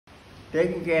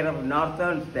taking care of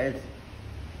northern states,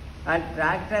 and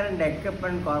Tractor and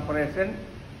Equipment Corporation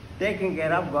taking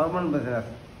care of government business.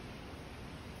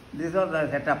 This was the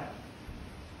setup.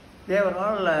 They were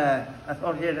all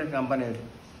associated companies.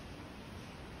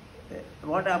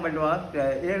 What happened was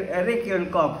Eric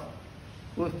Wilcox,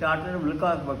 who started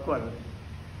Wilcox Buckwell,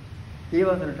 he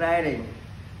was retiring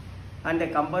and the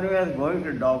company was going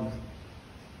to dogs.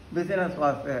 Business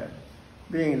was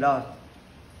being lost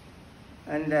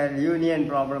and union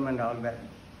problem and all that.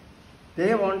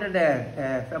 They wanted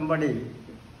somebody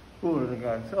who would.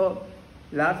 So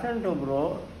Larsen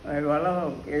Toubro,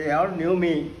 they all knew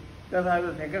me because I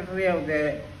was secretary of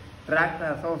the Tractor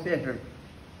Association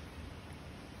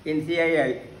in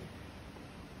CII.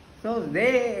 So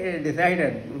they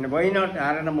decided, why not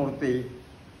Narayanmurti?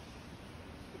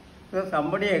 So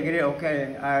somebody agreed,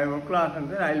 okay, I will class and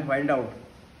then I will find out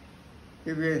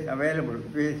if he is available,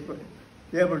 if he is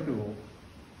able to go.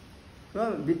 So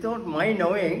without my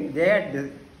knowing, they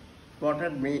had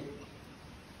spotted me.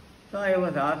 So I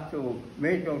was asked to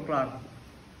meet your class.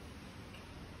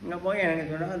 நான் போய் எனக்கு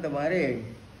சொன்னால் அந்த மாதிரி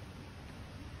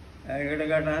கிட்ட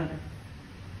கேட்டான்,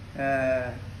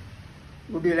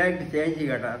 would you like to change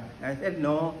கேட்டான். I said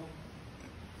no,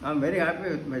 I'm very happy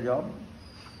with my job.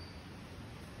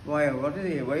 Why are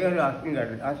you asking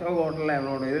கேட்டான். அசோக் ஹோட்டலில்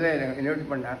என்னோட இதில் இன்வைட்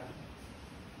பண்ணார்.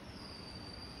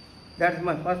 That's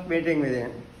my first meeting with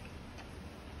him.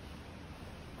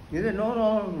 He said, no,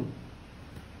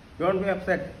 don't be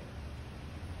upset.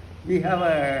 We have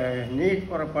a need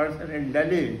for a person in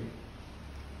Delhi.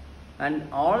 And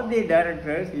all the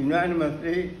directors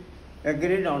unanimously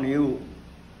agreed on you.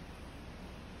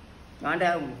 And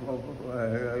have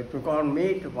took on me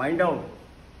to find out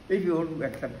if you would be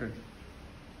accepted.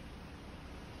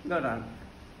 Got on.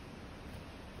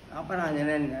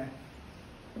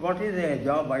 What is a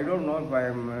job? I don't know if I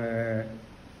am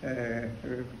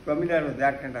familiar with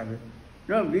that kind of it.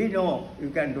 No, we know you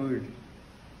can do it.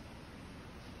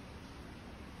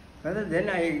 Then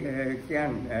I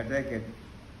can take it.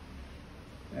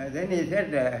 Then he said,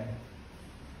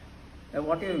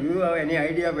 what do you have any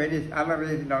idea of any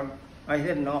salaries now? I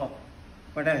said no,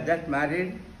 but I just married,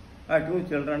 I have 2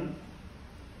 children.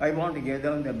 I want to give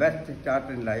them the best start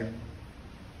in life.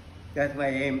 That's my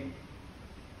aim.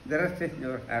 The rest is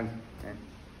your hands.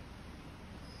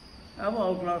 I'm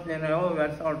outlaws,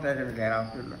 that's all taken care of.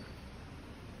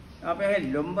 அப்போ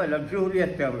ரொம்ப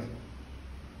luxurious terms.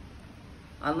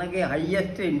 அன்றைக்கி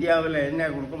highest இந்தியாவில் என்ன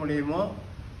கொடுக்க முடியுமோ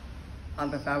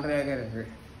அந்த சேலரியாக இருக்குது.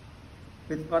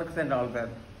 With Berg's and all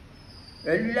that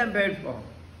எல்லாம் பேட் போகும்.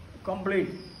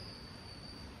 கம்ப்ளீட்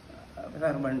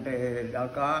சர்வெண்ட்டு,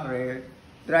 காரு,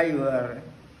 டிரைவர்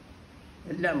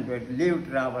எல்லாம் bad. Leave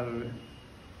travel,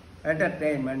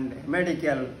 entertainment,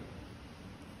 medical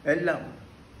எல்லாம்.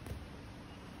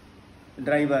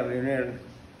 டிரைவர்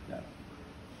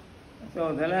ஸோ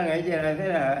இதெல்லாம்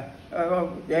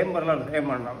சேம்பரில் சேம்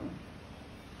பண்ணோம்.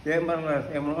 சேம்பரில்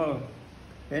சேம் பண்ணோம்.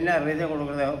 என்ன ரீசன்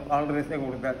கொடுக்குறத பால் ரீசன்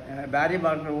கொடுத்தார். பேரி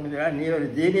பாட்டில் கொடுத்தா நீ ஒரு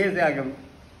ஜீனியஸ் ஆகும்.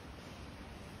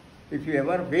 If you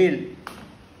ever feel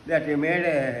that you made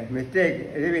a mistake,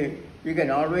 you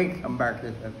can always come back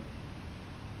sir.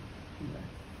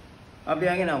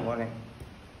 அப்படியாங்க நான் போனேன்.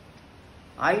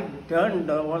 ஐ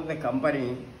turned over the company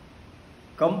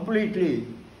completely.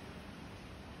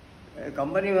 The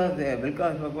company was there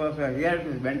because here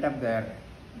it went up there.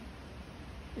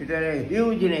 It had a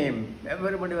huge name.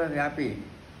 Everybody was happy.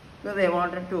 So they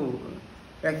wanted to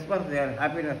express their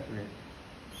happiness to me.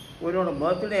 ஒரு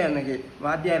birthday அன்னைக்கு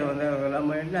வாத்தியார் வந்து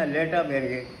நம்ம என்ன லேட்டாக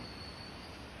போயிருக்கு.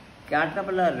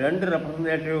 கேட்டப்பில் 2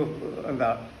 representative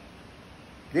வந்தால்.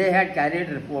 They had carried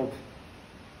reports.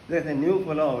 There's a new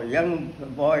fellow, young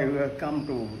boy who has come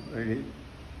to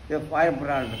a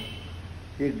firebrand.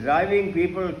 He's driving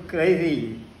people crazy.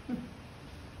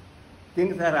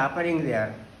 Things are happening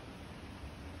there.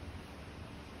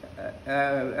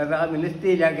 அதாவது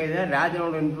மினிஸ்ட்ரி ஜாக்கிய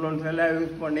ராஜனோட இன்ஃப்ளூயன்ஸ் எல்லாம்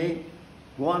யூஸ் பண்ணி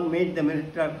go and meet the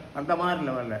minister அந்த மாதிரி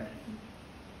லெவலில்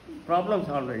problem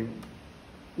solving.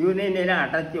 Union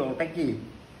எல்லாம் உடக்கி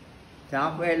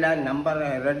staff எல்லாம்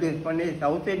நம்பரை reduce பண்ணி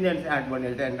சவுத் இண்டியன்ஸ் ஆட்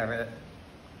பண்ணிட்டேன் நிறைய.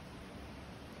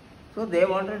 So they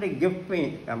wanted to gift me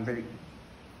company.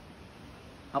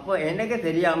 அப்போ எனக்கு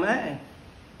தெரியாமல்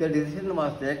the decision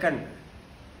was taken.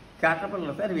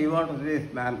 Caterpillar said, we want to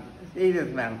see this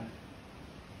man.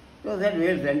 So said, we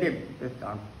will send him this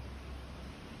time.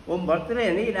 உன் birthday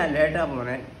அன்னைக்கு நான் லேட்டாக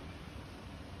போனேன்.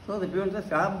 ஸோ த பியூன் சார்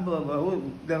साहब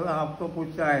आपको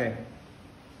पूछा है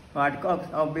Adcock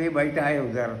साहब भी बैठा है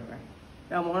उधर.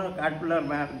 நான் போனேன். Caterpillar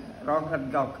man, Robert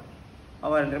Adcock,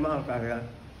 our ரிமார்க்காங்க.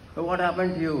 So what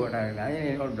happened to you?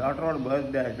 Your daughter's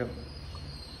birthday.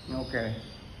 Okay.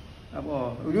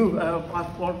 Do you have a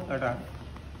passport?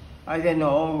 I said,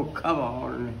 no, come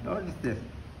on, what is this?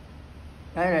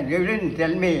 And you didn't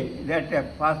tell me that a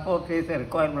passport is a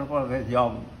requirement for this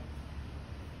job.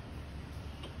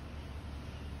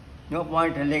 No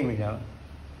point telling me now.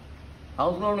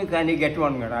 How soon can you get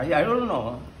one? I don't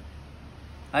know.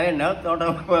 I had never thought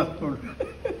of passport.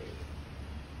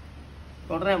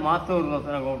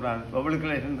 Public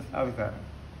relations officer.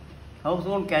 How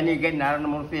soon can you get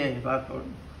Narayanmurti a passport?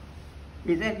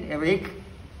 He said, a week.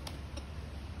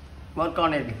 Work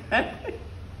on it.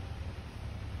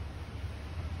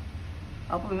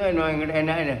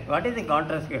 What is the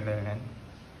contrast here?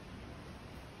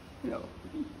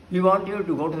 We want you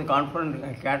to go to the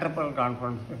conference, Caterpillar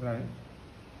conference.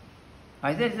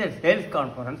 I said, it's a sales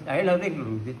conference. I have nothing to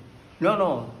do with it.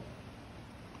 No.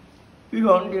 We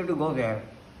want you to go there.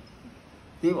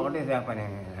 See what is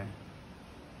happening.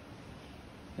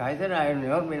 I said, I have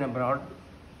never been abroad.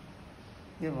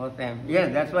 This was time.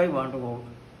 Yes, that's why we want to go.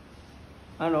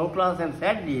 And Holck Larsen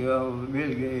said,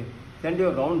 we'll send you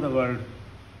around the world.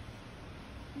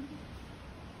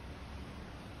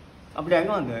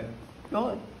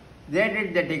 So they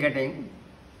did the ticketing.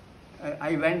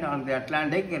 I went on the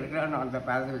Atlantic, returned on the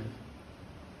Pacific.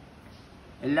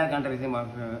 All countries.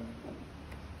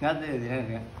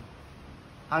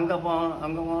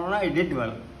 I did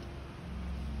well.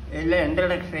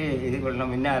 Introductory.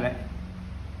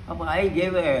 I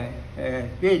gave a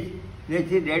speech which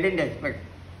they didn't expect.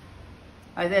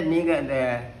 I said,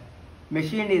 the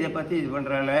machine is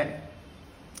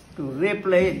to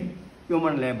replace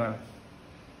human labor.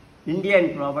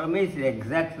 Indian problem is the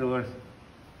exact reverse.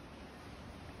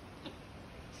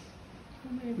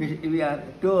 We are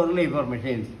too early for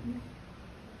machines.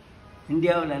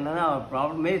 India, our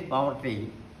problem is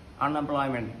poverty,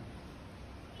 unemployment.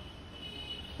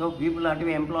 So people have to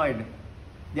be employed.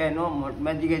 They have no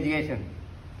much education.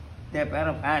 They have a pair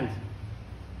of hands.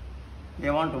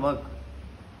 They want to work.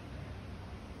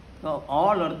 So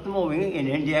all earth moving in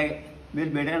India will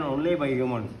be done only by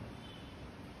humans.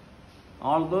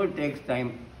 Although it takes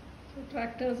time. So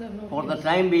tractors have no For place. the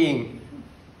time being.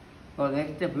 For the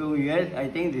next few years, I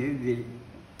think this is the...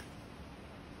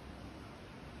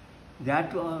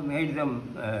 That made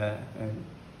them...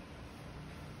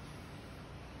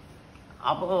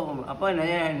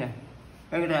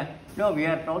 No, we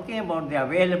are talking about the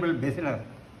available business,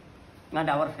 not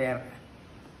our share.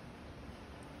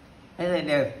 I said,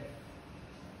 yes,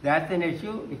 that's an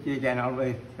issue which we can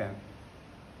always have.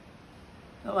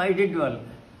 So I did well.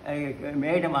 I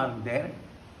made a mark there.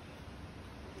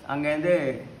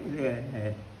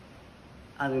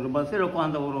 அது ஒரு பஸ்ஸில்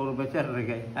உட்காந்த ஒரு buzzer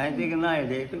இருக்கு அதுக்குன்னா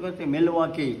it was a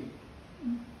Milwaukee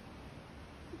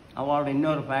award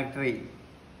இன்னொரு factory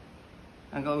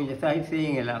அங்கே கொஞ்சம் side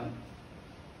seeing எல்லாம்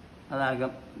அதாக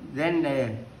தென்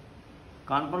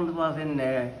conference was in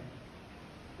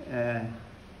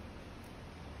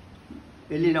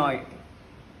Illinois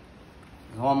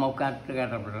home of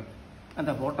caterpillar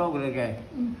அந்த ஃபோட்டோவுக்கு இருக்கு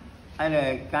அதில்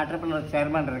கேட்டர்பில்லர்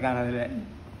சேர்மன் இருக்காங்க அதில்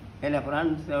இதில்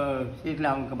ஃப்ரண்ட் சீட்டில்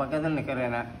அவங்க பக்கத்தில்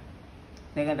நிற்கிறேன் நான்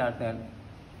second author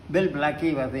bill Blackie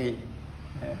was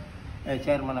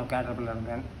chairman of Caterpillar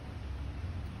then.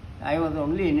 I was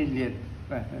only in India.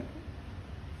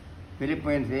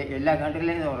 Philippines, all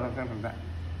countries were represented.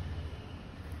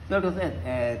 So to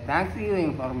say,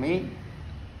 Thanksgiving for me,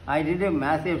 I did a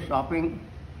massive shopping.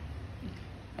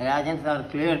 And agents are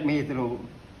cleared me through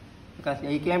because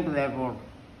he came to the airport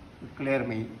to clear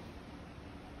me.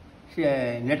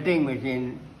 Knitting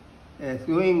machine,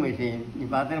 sewing machine,